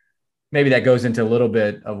 So maybe that goes into a little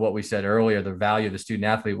bit of what we said earlier, the value of the student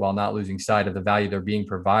athlete while not losing sight of the value they're being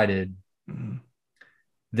provided. Mm-hmm.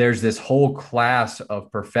 There's this whole class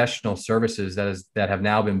of professional services that have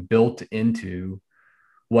now been built into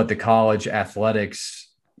what the college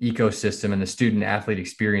athletics ecosystem and the student athlete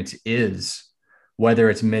experience is, whether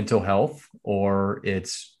it's mental health or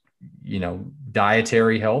it's,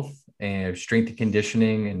 dietary health and strength and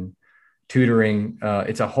conditioning and tutoring.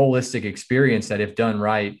 It's a holistic experience that, if done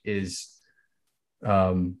right, is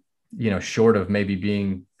short of maybe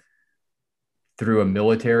being through a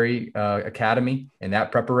military academy and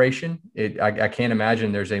that preparation. I can't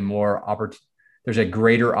imagine there's there's a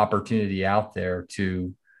greater opportunity out there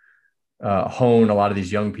to hone a lot of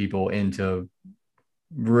these young people into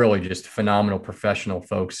really just phenomenal professional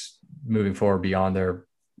folks moving forward beyond their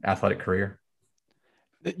athletic career.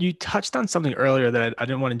 You touched on something earlier that I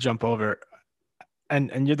didn't want to jump over,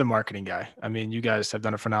 and you're the marketing guy. I mean, you guys have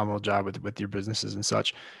done a phenomenal job with your businesses and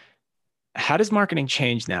such. How does marketing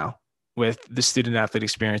change now with the student athlete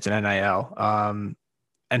experience and NIL?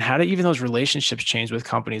 And how do even those relationships change with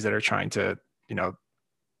companies that are trying to,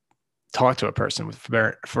 talk to a person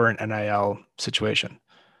for an NIL situation?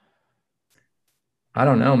 I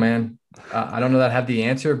don't know, man. I don't know that I have the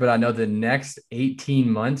answer, but I know the next 18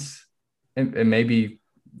 months and maybe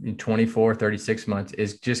 24, 36 months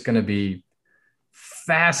is just going to be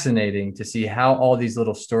fascinating to see how all these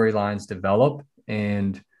little storylines develop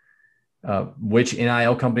and which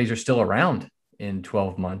NIL companies are still around in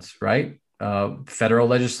 12 months, right? Federal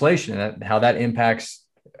legislation, how that impacts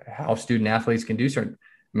how student athletes can do certain.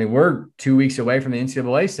 I mean, we're 2 weeks away from the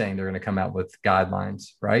NCAA saying they're going to come out with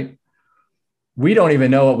guidelines, right? We don't even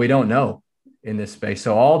know what we don't know in this space.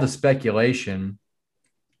 So all the speculation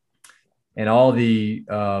and all the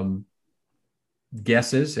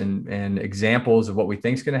guesses and examples of what we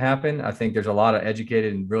think is going to happen, I think there's a lot of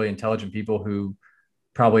educated and really intelligent people who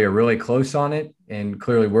probably are really close on it. And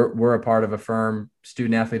clearly we're a part of a firm,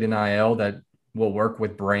 Student Athlete NIL, that will work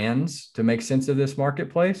with brands to make sense of this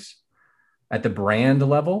marketplace at the brand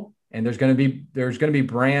level. And there's going to be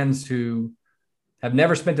brands who have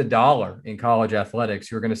never spent a dollar in college athletics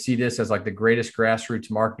who are going to see this as like the greatest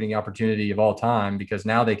grassroots marketing opportunity of all time, because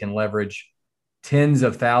now they can leverage tens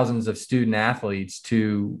of thousands of student athletes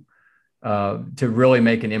to really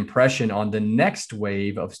make an impression on the next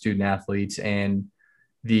wave of student athletes. And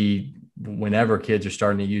whenever kids are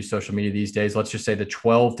starting to use social media these days, let's just say the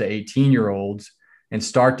 12 to 18-year-olds, and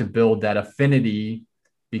start to build that affinity,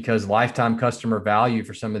 because lifetime customer value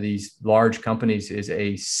for some of these large companies is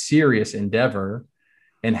a serious endeavor,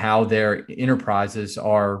 and how their enterprises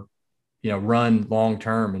are, run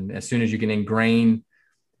long-term. And as soon as you can ingrain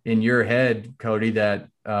in your head, Cody, that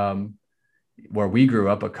where we grew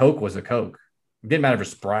up, a Coke was a Coke. It didn't matter if it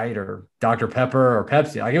was Sprite or Dr. Pepper or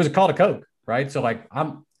Pepsi. Like, it was called a Coke, right? So like,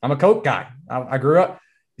 I'm a Coke guy. I grew up.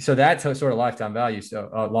 So that's a sort of lifetime value.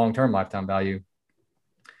 So long-term lifetime value.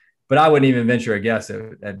 But I wouldn't even venture a guess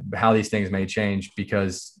at how these things may change,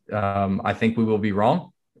 because I think we will be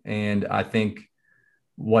wrong. And I think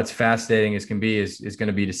what's fascinating as can be is going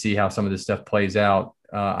to be to see how some of this stuff plays out.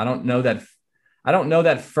 I don't know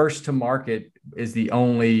that first to market is the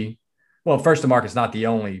only. Well, first to market is not the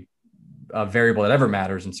only variable that ever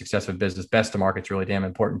matters in success of business. Best to market is really damn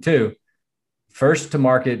important too. First to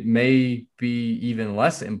market may be even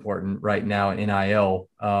less important right now in NIL,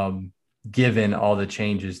 given all the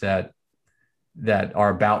changes that are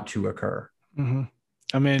about to occur. Mm-hmm.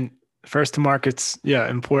 I mean, first to market's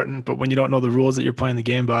important, but when you don't know the rules that you're playing the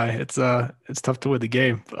game by, it's tough to win the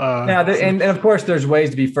game. And of course there's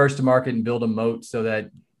ways to be first to market and build a moat so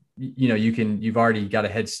that you've already got a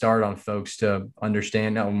head start on folks to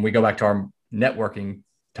understand. Now, when we go back to our networking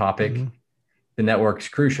topic, mm-hmm. The network's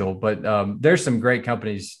crucial, but there's some great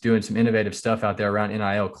companies doing some innovative stuff out there around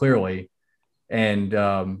NIL, clearly. And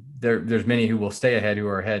there's many who will stay ahead, who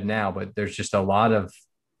are ahead now, but there's just a lot of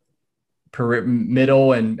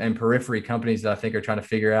middle and periphery companies that I think are trying to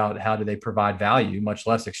figure out how do they provide value, much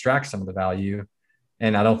less extract some of the value.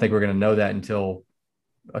 And I don't think we're going to know that until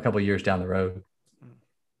a couple of years down the road.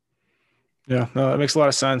 Yeah, no, that makes a lot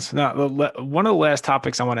of sense. Now, one of the last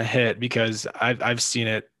topics I want to hit, because I've seen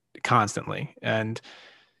it constantly, and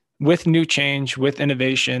with new change, with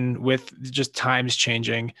innovation, with just times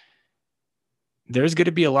changing, there's going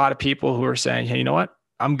to be a lot of people who are saying, hey, you know what?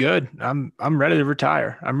 I'm good. I'm ready to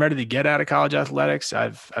retire. I'm ready to get out of college athletics.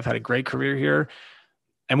 I've had a great career here.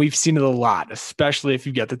 And we've seen it a lot, especially if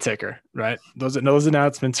you get the ticker, right? Those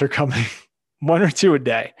announcements are coming one or two a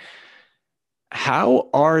day. How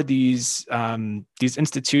are these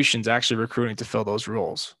institutions actually recruiting to fill those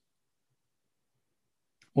roles?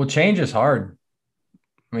 Well, change is hard.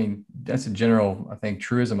 I mean, that's a general, I think,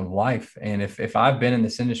 truism of life. And if I've been in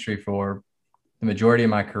this industry for the majority of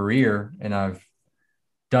my career and I've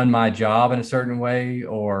done my job in a certain way,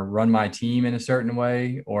 or run my team in a certain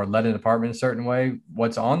way, or led a department in a certain way,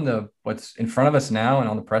 what's in front of us now and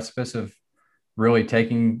on the precipice of really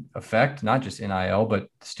taking effect, not just NIL, but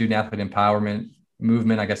student athlete empowerment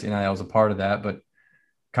movement. I guess NIL is a part of that, but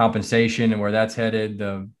compensation and where that's headed,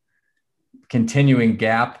 the continuing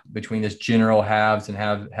gap between this general haves and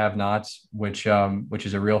have nots, which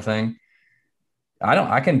is a real thing.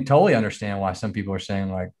 I can totally understand why some people are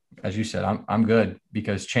saying, like, as you said, I'm good,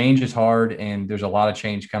 because change is hard and there's a lot of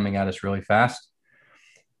change coming at us really fast.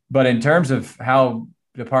 But in terms of how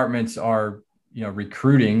departments are,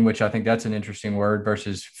 recruiting, which I think that's an interesting word,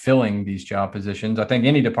 versus filling these job positions, I think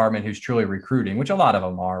any department who's truly recruiting, which a lot of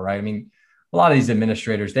them are, right? I mean, a lot of these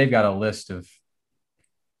administrators, they've got a list of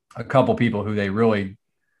a couple people who they really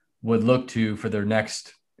would look to for their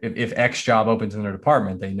next, if X job opens in their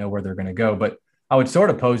department, they know where they're going to go. But I would sort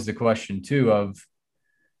of pose the question too of,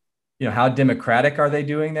 how democratic are they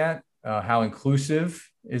doing that? How inclusive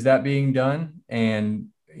is that being done? And,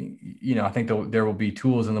 I think there will be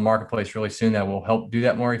tools in the marketplace really soon that will help do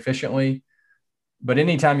that more efficiently. But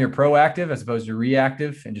anytime you're proactive as opposed to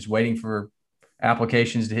reactive and just waiting for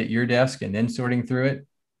applications to hit your desk and then sorting through it,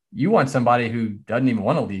 you want somebody who doesn't even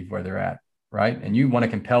want to leave where they're at, right? And you want to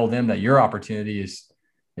compel them that your opportunity is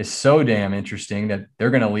so damn interesting that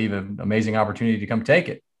they're going to leave an amazing opportunity to come take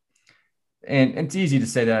it. And it's easy to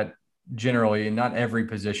say that generally, and not every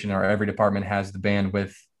position or every department has the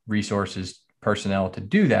bandwidth, resources, personnel to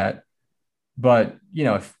do that. But,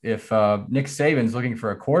 if Nick Saban's looking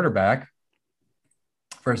for a quarterback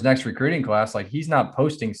for his next recruiting class, like, he's not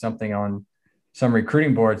posting something on some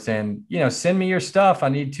recruiting board saying, send me your stuff. I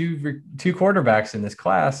need two quarterbacks in this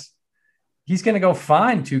class. He's going to go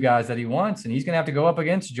find two guys that he wants, and he's going to have to go up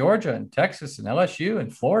against Georgia and Texas and LSU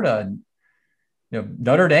and Florida and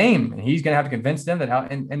Notre Dame, and he's going to have to convince them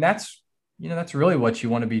that and that's really what you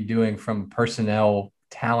want to be doing from personnel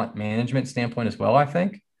talent management standpoint as well, I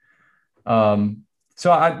think.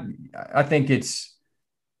 So I think it's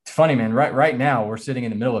funny, man. Right now we're sitting in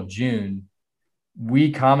the middle of June.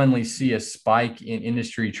 We commonly see a spike in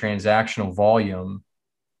industry transactional volume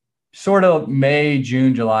sort of May,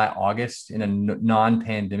 June, July, August in a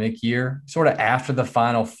non-pandemic year, sort of after the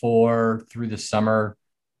Final Four through the summer.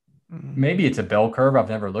 Maybe it's a bell curve. I've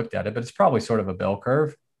never looked at it, but it's probably sort of a bell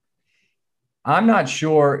curve. I'm not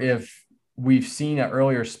sure if we've seen an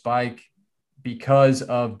earlier spike because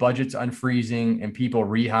of budgets unfreezing and people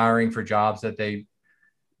rehiring for jobs that they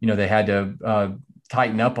had to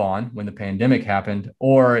tighten up on when the pandemic happened,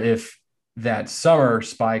 or if that summer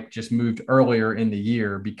spike just moved earlier in the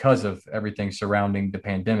year because of everything surrounding the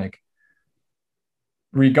pandemic.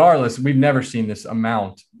 Regardless, we've never seen this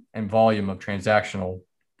amount and volume of transactional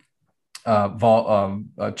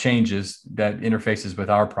changes that interfaces with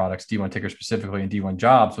our products, D1 Ticker specifically, and D1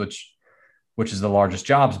 Jobs, which is the largest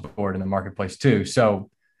jobs board in the marketplace too. So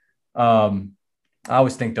I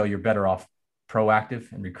always think, though, you're better off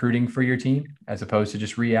proactive and recruiting for your team as opposed to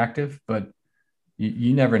just reactive. But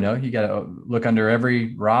you never know. You got to look under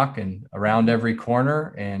every rock and around every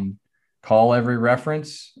corner and call every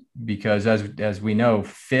reference, because as we know,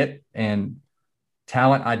 fit and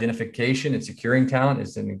talent identification and securing talent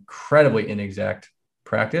is an incredibly inexact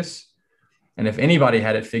practice. And if anybody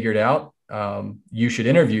had it figured out, you should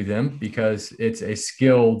interview them, because it's a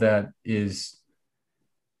skill that is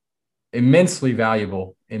immensely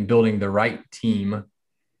valuable in building the right team.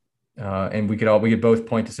 And we could both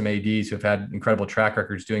point to some ADs who have had incredible track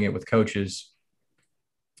records doing it with coaches.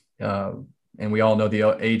 And we all know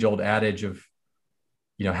the age-old adage of,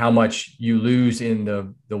 how much you lose in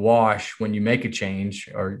the wash when you make a change,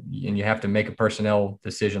 and you have to make a personnel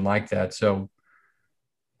decision like that. So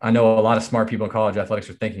I know a lot of smart people in college athletics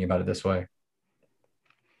are thinking about it this way.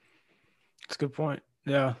 That's a good point.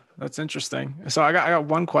 Yeah, that's interesting. So I got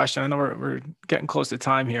one question. I know we're getting close to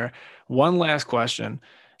time here. One last question,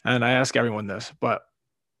 and I ask everyone this, but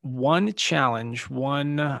one challenge,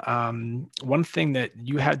 one thing that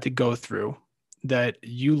you had to go through that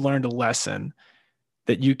you learned a lesson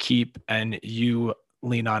that you keep and you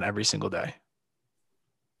lean on every single day.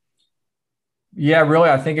 Yeah, really.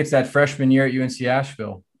 I think it's that freshman year at UNC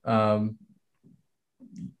Asheville.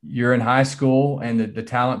 You're in high school and the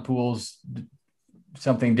talent pool's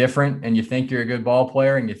something different, and you think you're a good ball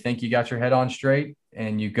player and you think you got your head on straight,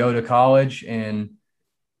 and you go to college and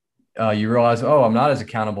you realize, oh, I'm not as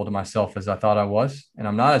accountable to myself as I thought I was, and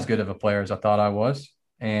I'm not as good of a player as I thought I was.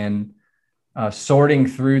 And sorting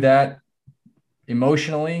through that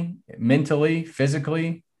emotionally, mentally,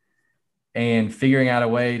 physically, and figuring out a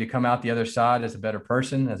way to come out the other side as a better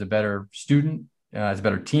person, as a better student, as a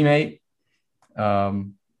better teammate.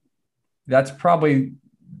 That's probably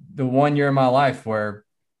the 1 year in my life where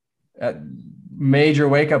major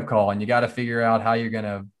wake-up call, and you got to figure out how you're going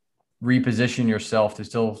to reposition yourself to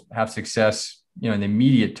still have success, in the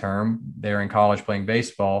immediate term there in college playing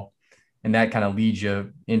baseball. And that kind of leads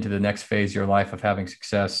you into the next phase of your life of having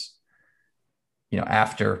success,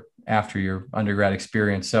 after after your undergrad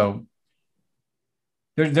experience. So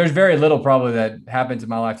there's very little probably that happens in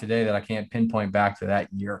my life today that I can't pinpoint back to that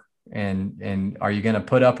year. And are you going to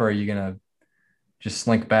put up, or are you going to just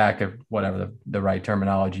slink back, of whatever the right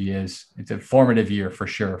terminology is? It's a formative year for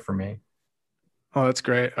sure for me. Oh, that's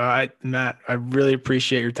great. Matt, I really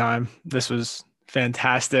appreciate your time. This was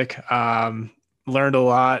fantastic. Learned a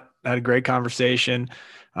lot, had a great conversation.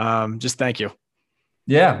 Just thank you.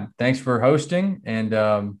 Yeah. Thanks for hosting. And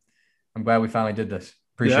I'm glad we finally did this.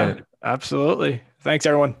 Appreciate it. Absolutely. Thanks,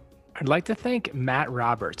 everyone. I'd like to thank Matt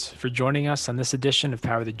Roberts for joining us on this edition of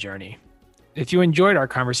Power the Journey. If you enjoyed our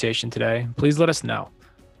conversation today, please let us know.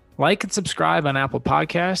 Like and subscribe on Apple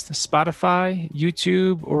Podcasts, Spotify,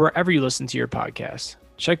 YouTube, or wherever you listen to your podcasts.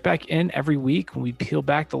 Check back in every week when we peel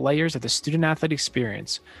back the layers of the student athlete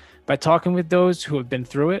experience by talking with those who have been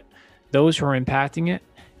through it, those who are impacting it,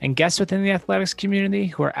 and guests within the athletics community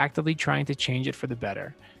who are actively trying to change it for the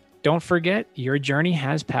better. Don't forget, your journey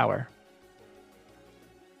has power.